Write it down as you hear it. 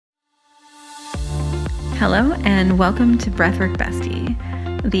Hello and welcome to Breathwork Bestie,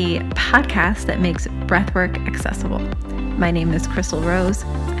 the podcast that makes breathwork accessible. My name is Chrystal Rose.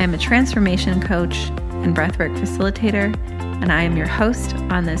 I'm a transformation coach and breathwork facilitator, and I am your host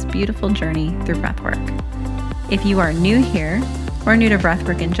on this beautiful journey through breathwork. If you are new here or new to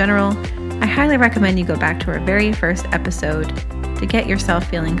breathwork in general, I highly recommend you go back to our very first episode to get yourself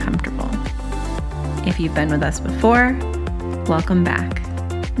feeling comfortable. If you've been with us before, welcome back.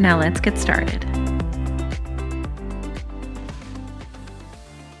 Now let's get started.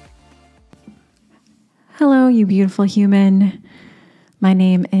 Hello, you beautiful human. My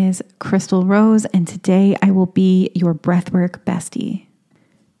name is Chrystal Rose, and today I will be your breathwork bestie.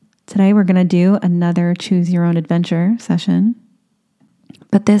 Today we're going to do another choose your own adventure session,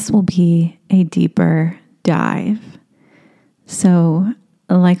 but this will be a deeper dive. So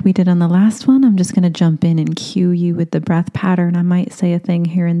like we did on the last one, I'm just going to jump in and cue you with the breath pattern. I might say a thing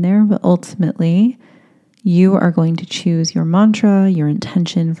here and there, but ultimately you are going to choose your mantra, your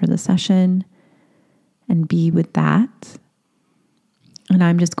intention for the session, and be with that. And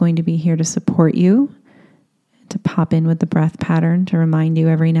I'm just going to be here to support you, to pop in with the breath pattern, to remind you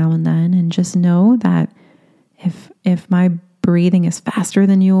every now and then. And just know that if my breathing is faster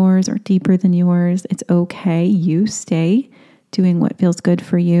than yours or deeper than yours, it's okay. You stay doing what feels good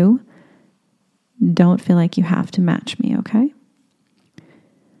for you. Don't feel like you have to match me, okay?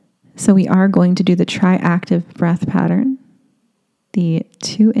 So we are going to do the tri-active breath pattern. The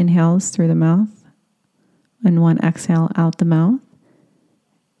 2 inhales through the mouth and 1 exhale out the mouth.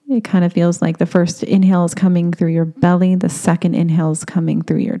 It kind of feels like the first inhale is coming through your belly, the second inhale is coming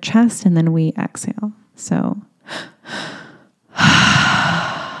through your chest, and then we exhale. So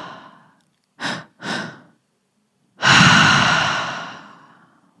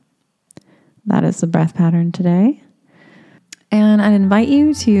that is the breath pattern today. And I'd invite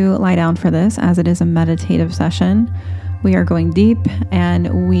you to lie down for this, as it is a meditative session. We are going deep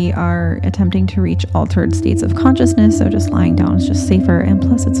and we are attempting to reach altered states of consciousness. So just lying down is just safer. And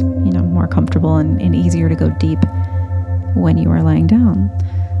plus it's, more comfortable and easier to go deep when you are lying down.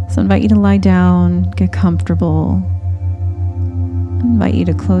 So I invite you to lie down, get comfortable. I invite you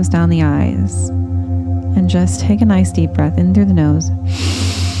to close down the eyes and just take a nice deep breath in through the nose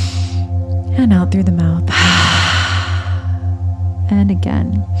and out through the mouth. And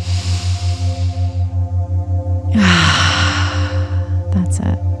again. That's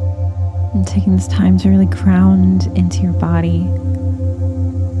it. And taking this time to really ground into your body,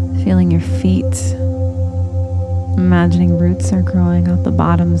 feeling your feet, imagining roots are growing out the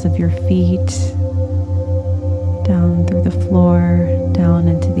bottoms of your feet, down through the floor, down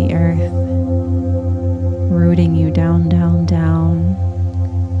into the earth, rooting you down, down, down,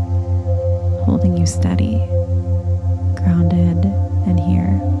 holding you steady, grounded and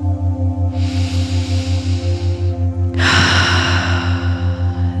here.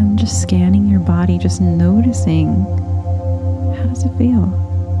 And just scanning your body, just noticing, how does it feel?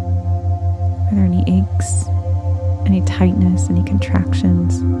 Are there any aches, any tightness, any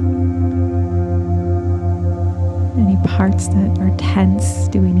contractions? Any parts that are tense?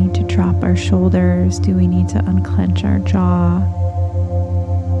 Do we need to drop our shoulders? Do we need to unclench our jaw?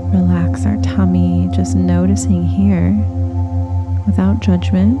 Relax our tummy, just noticing here, without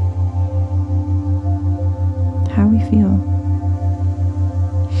judgment, how we feel.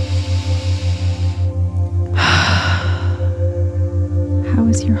 How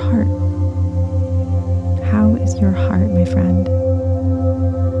is your heart? How is your heart, my friend?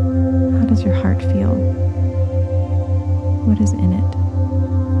 How does your heart feel? What is in it?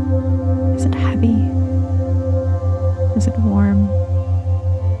 Is it heavy? Is it warm?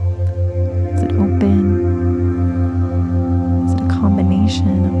 Is it open? Is it a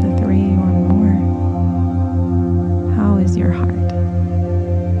combination of the 3 or more? How is your heart?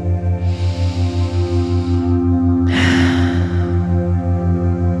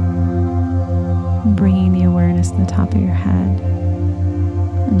 Bringing the awareness to the top of your head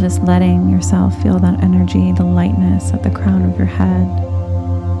and just letting yourself feel that energy, the lightness at the crown of your head,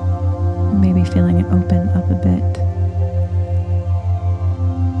 maybe feeling it open up a bit,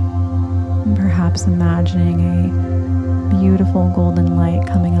 and perhaps imagining a beautiful golden light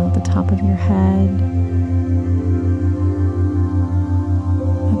coming out the top of your head.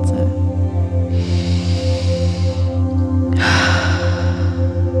 That's it.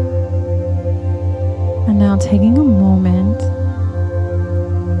 And now taking a moment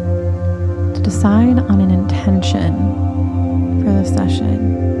to decide on an intention for the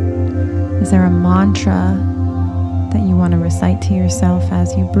session. Is there a mantra that you want to recite to yourself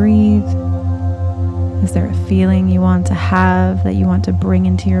as you breathe? Is there a feeling you want to have that you want to bring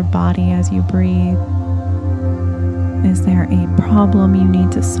into your body as you breathe? Is there a problem you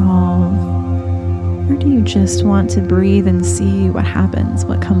need to solve? Or do you just want to breathe and see what happens,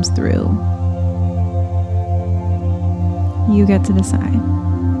 what comes through? You get to decide.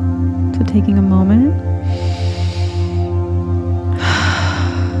 So taking a moment,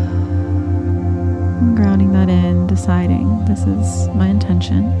 and grounding that in, deciding this is my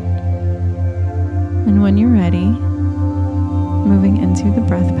intention. And when you're ready, moving into the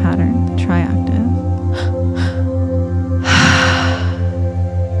breath pattern, the triactive.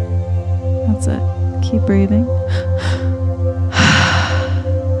 That's it. Keep breathing.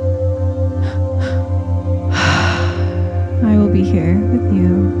 I will be here with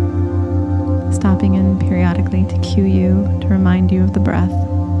you, stopping in periodically to cue you, to remind you of the breath.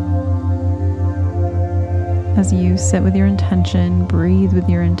 As you sit with your intention, breathe with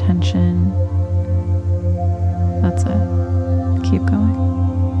your intention. That's it. Keep going.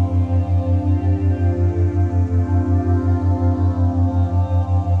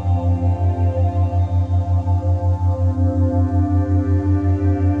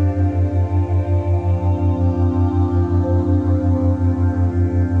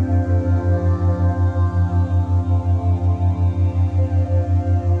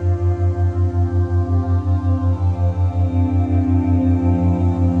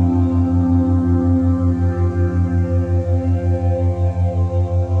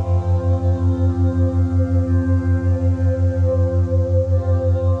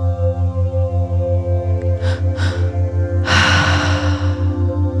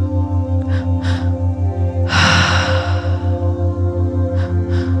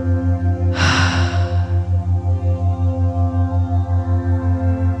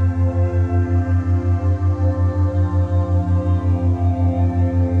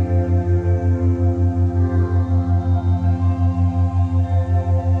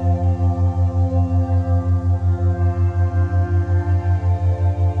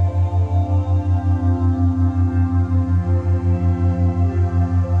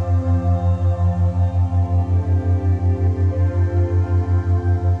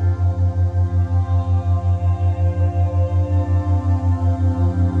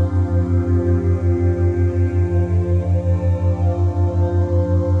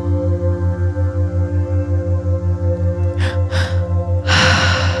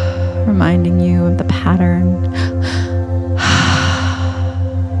 Reminding you of the pattern.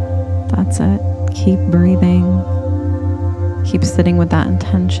 That's it. Keep breathing. Keep sitting with that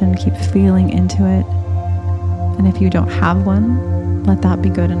intention. Keep feeling into it. And if you don't have one, let that be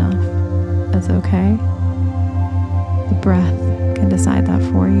good enough. That's okay. The breath can decide that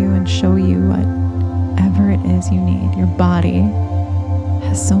for you and show you whatever it is you need. Your body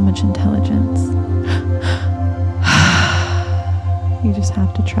has so much intelligence. You just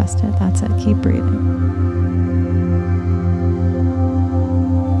have to trust it. That's it. Keep breathing.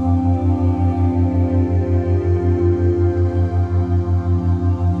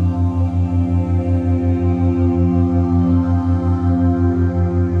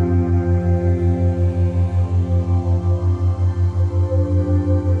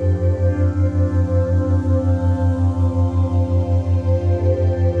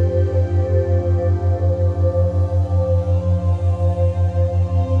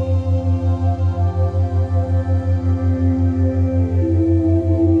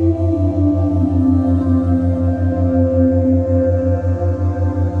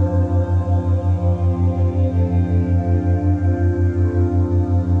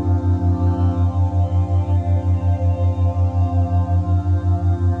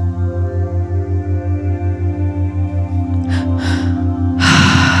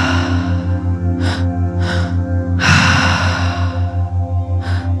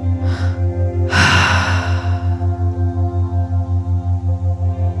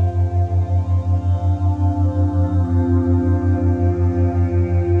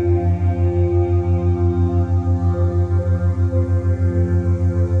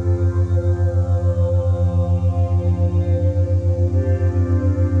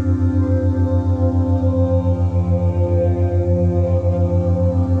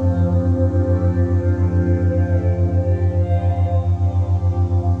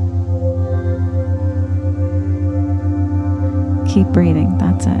 Keep breathing.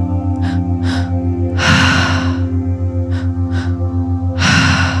 That's it.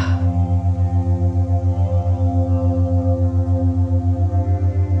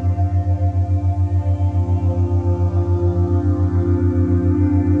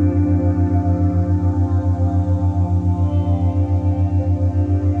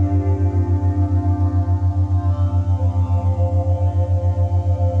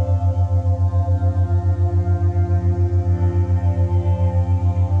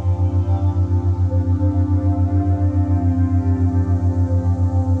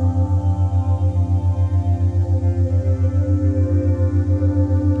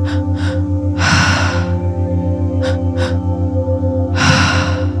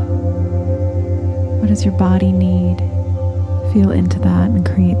 does your body need? Feel into that and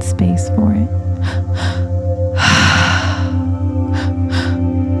create space for it.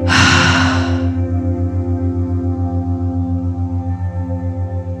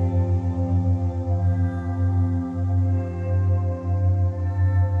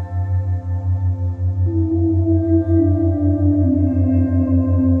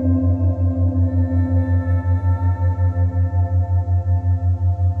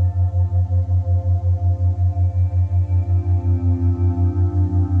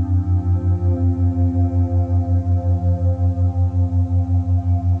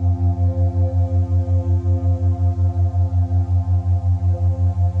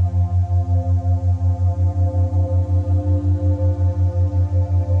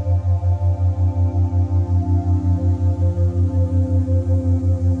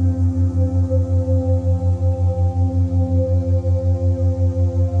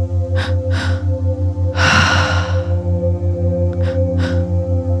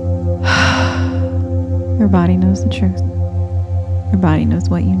 Your body knows the truth. Your body knows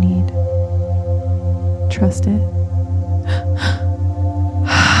what you need. Trust it.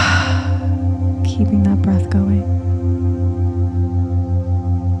 Keeping that breath going.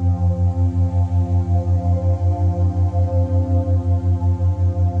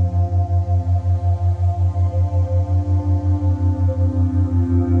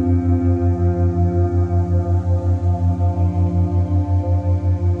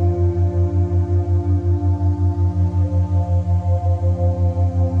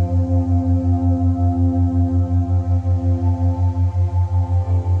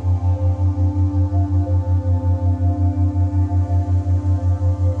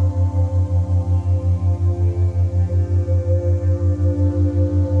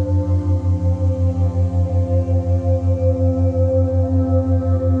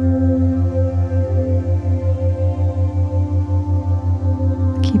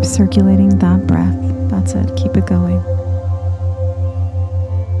 Keep circulating that breath. That's it. Keep it going.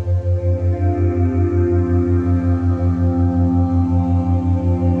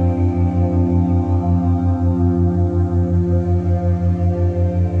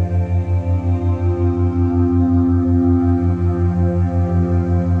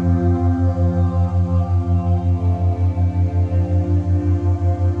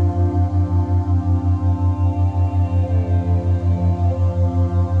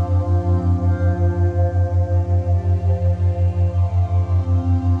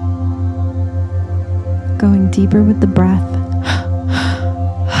 Going deeper with the breath.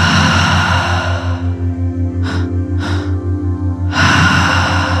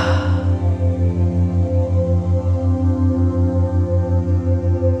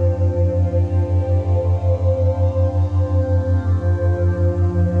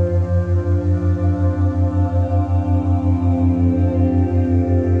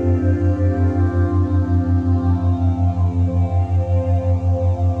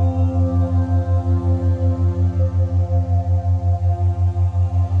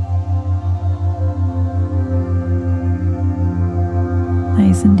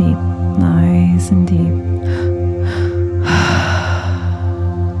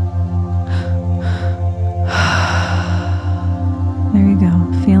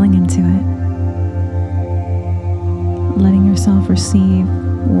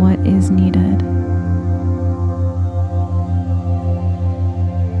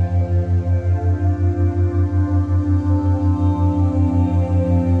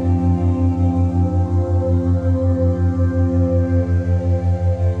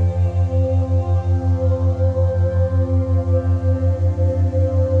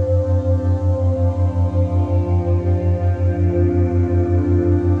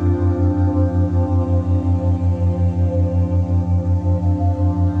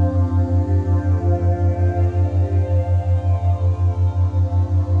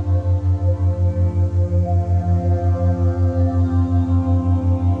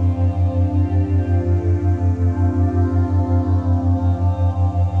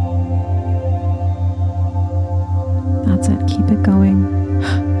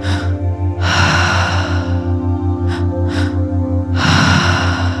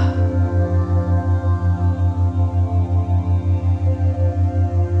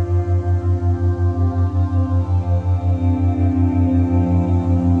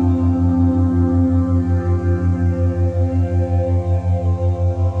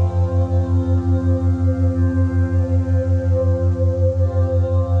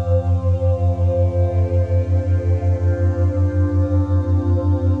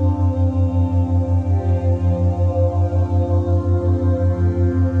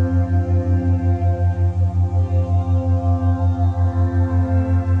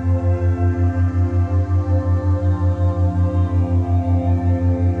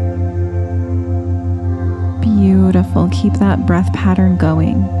 Beautiful. Keep that breath pattern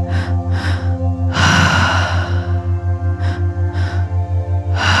going.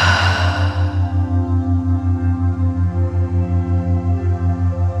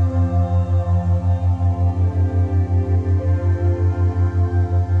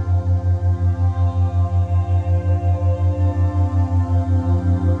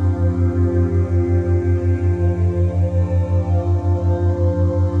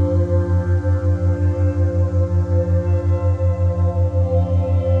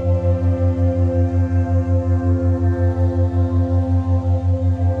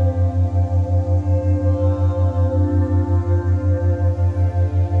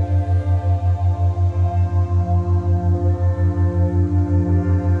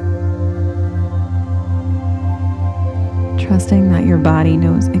 Trusting that your body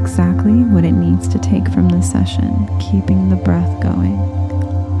knows exactly what it needs to take from this session, keeping the breath going.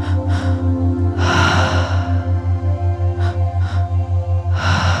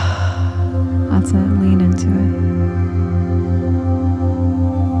 That's it, lean into it.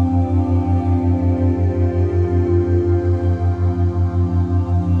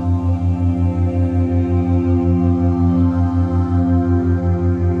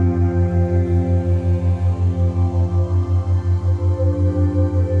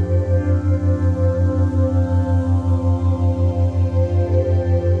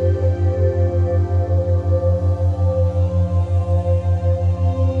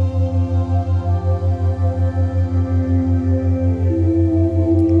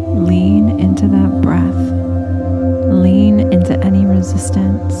 Lean into that breath. Lean into any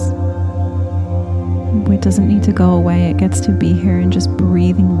resistance. It doesn't need to go away. It gets to be here, and just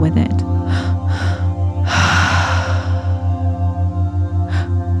breathing with it.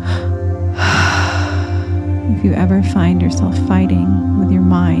 If you ever find yourself fighting with your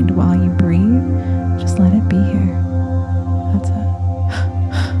mind while you breathe, just let it be here. That's it.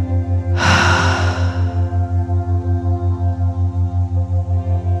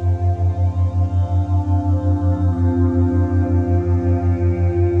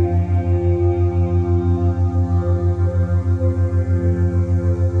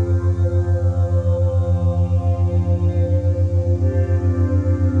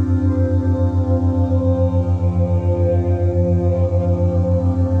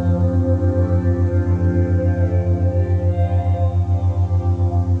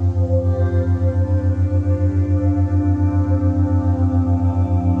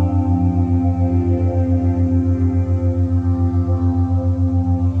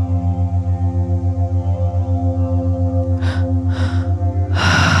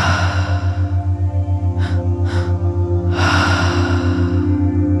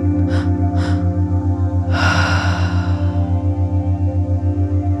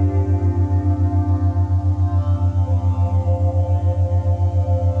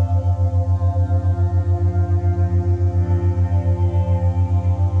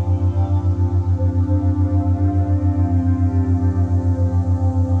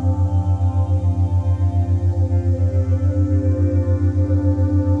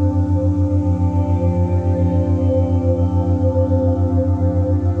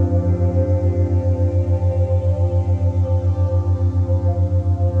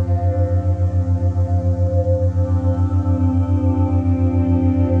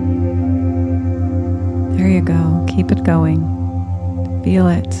 There you go. Keep it going. Feel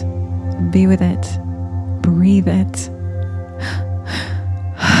it. Be with it. Breathe it.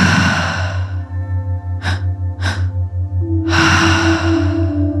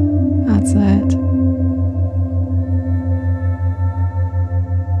 That's it.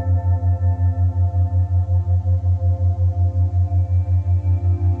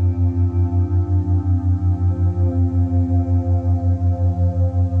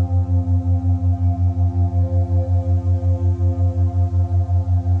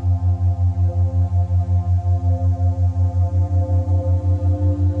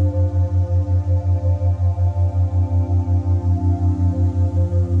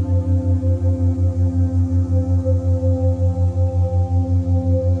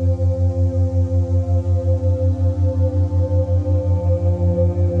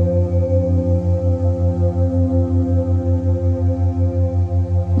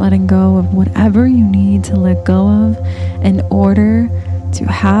 Letting go of whatever you need to let go of in order to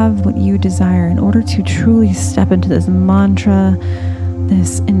have what you desire, in order to truly step into this mantra,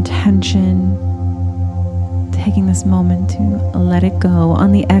 this intention, taking this moment to let it go.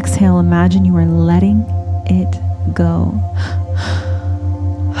 On the exhale, imagine you are letting it go.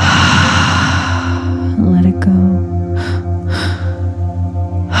 Let it go.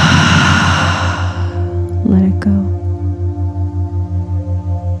 Let it go.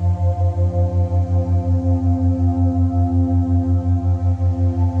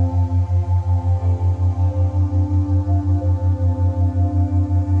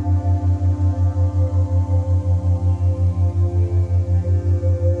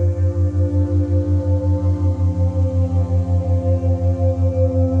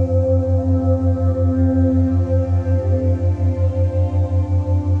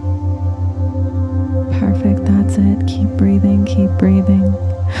 breathing.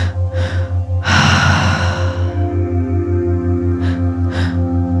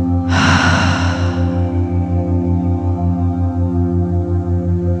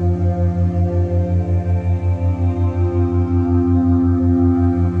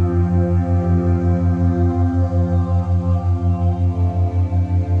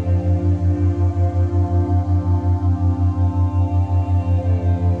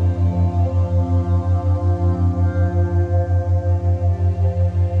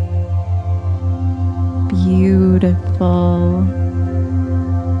 Beautiful.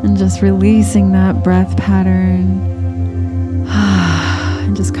 And just releasing that breath pattern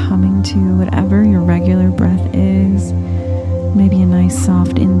and just coming to whatever your regular breath is. Maybe a nice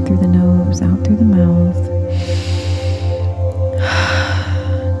soft in through the nose, out through the mouth.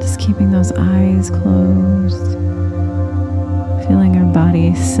 Just keeping those eyes closed. Feeling our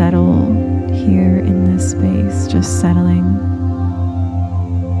body settle here in this space, just settling.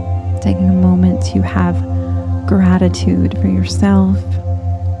 Taking a moment to have gratitude for yourself,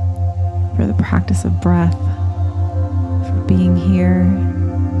 for the practice of breath, for being here,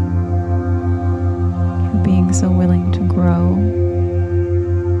 for being so willing to grow.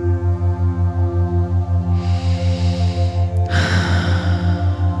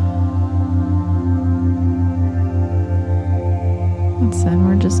 And then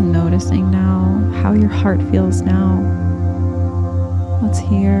we're just noticing now how your heart feels now. What's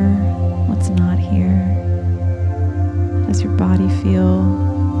here, what's not here. How does your body feel?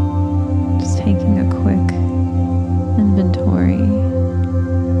 Just taking a quick inventory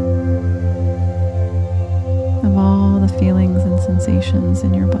of all the feelings and sensations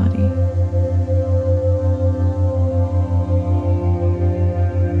in your body.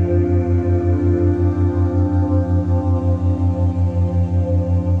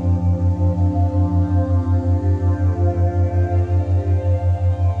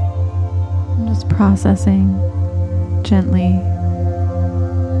 Processing gently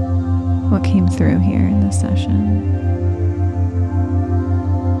what came through here in this session.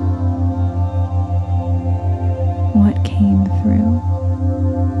 What came through?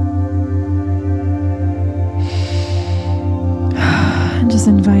 And just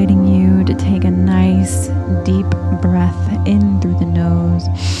inviting you to take a nice deep breath in through the nose,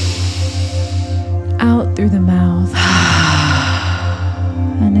 out through the mouth,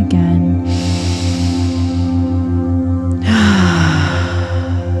 and again.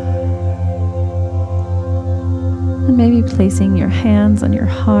 Maybe placing your hands on your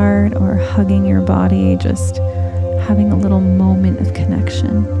heart or hugging your body, just having a little moment of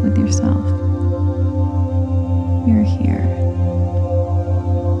connection with yourself. You're here.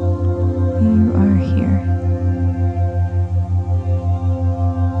 You are here.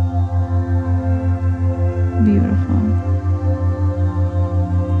 Beautiful.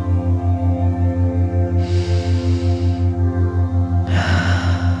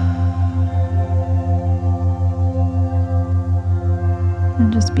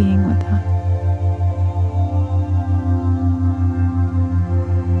 And just being with that.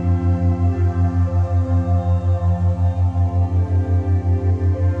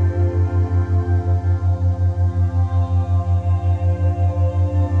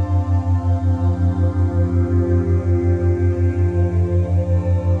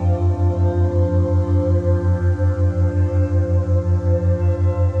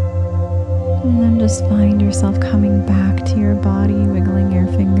 And then just find yourself coming back to your body, wiggling your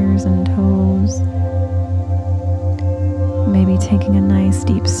fingers and toes. Maybe taking a nice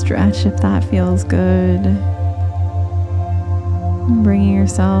deep stretch if that feels good. And bringing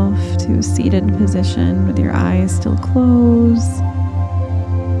yourself to a seated position with your eyes still closed.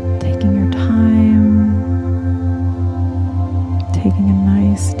 Taking your time. Taking a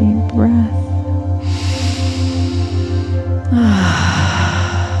nice deep breath.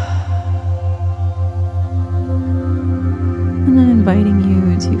 And then inviting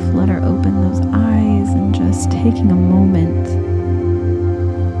you to flutter open those eyes and just taking a moment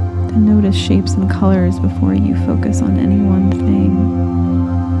to notice shapes and colors before you focus on any one thing.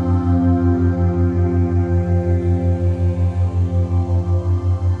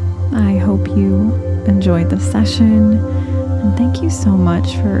 I hope you enjoyed the session, and thank you so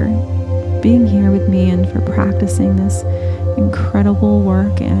much for being here with me and for practicing this incredible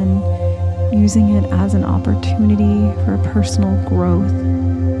work and using it as an opportunity for personal growth.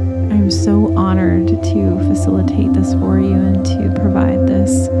 I'm so honored to facilitate this for you and to provide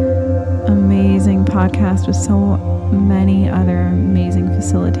this amazing podcast with so many other amazing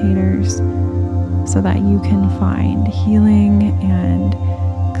facilitators so that you can find healing and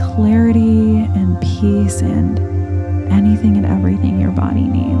clarity and peace and anything and everything your body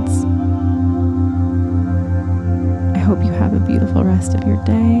needs. I hope you have a beautiful rest of your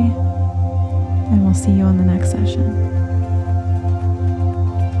day, and we'll see you on the next session.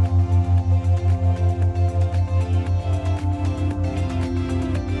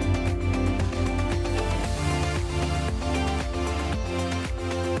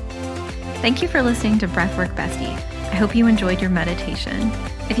 Thank you for listening to Breathwork Bestie. I hope you enjoyed your meditation.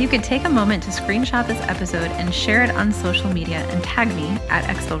 If you could take a moment to screenshot this episode and share it on social media and tag me at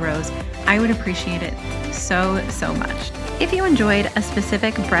Chrystal Rose, I would appreciate it so much. If you enjoyed a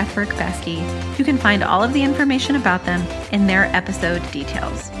specific Breathwork Bestie, you can find all of the information about them in their episode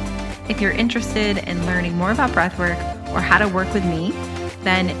details. If you're interested in learning more about breathwork or how to work with me,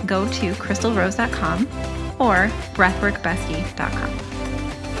 then go to crystalrose.com or breathworkbestie.com.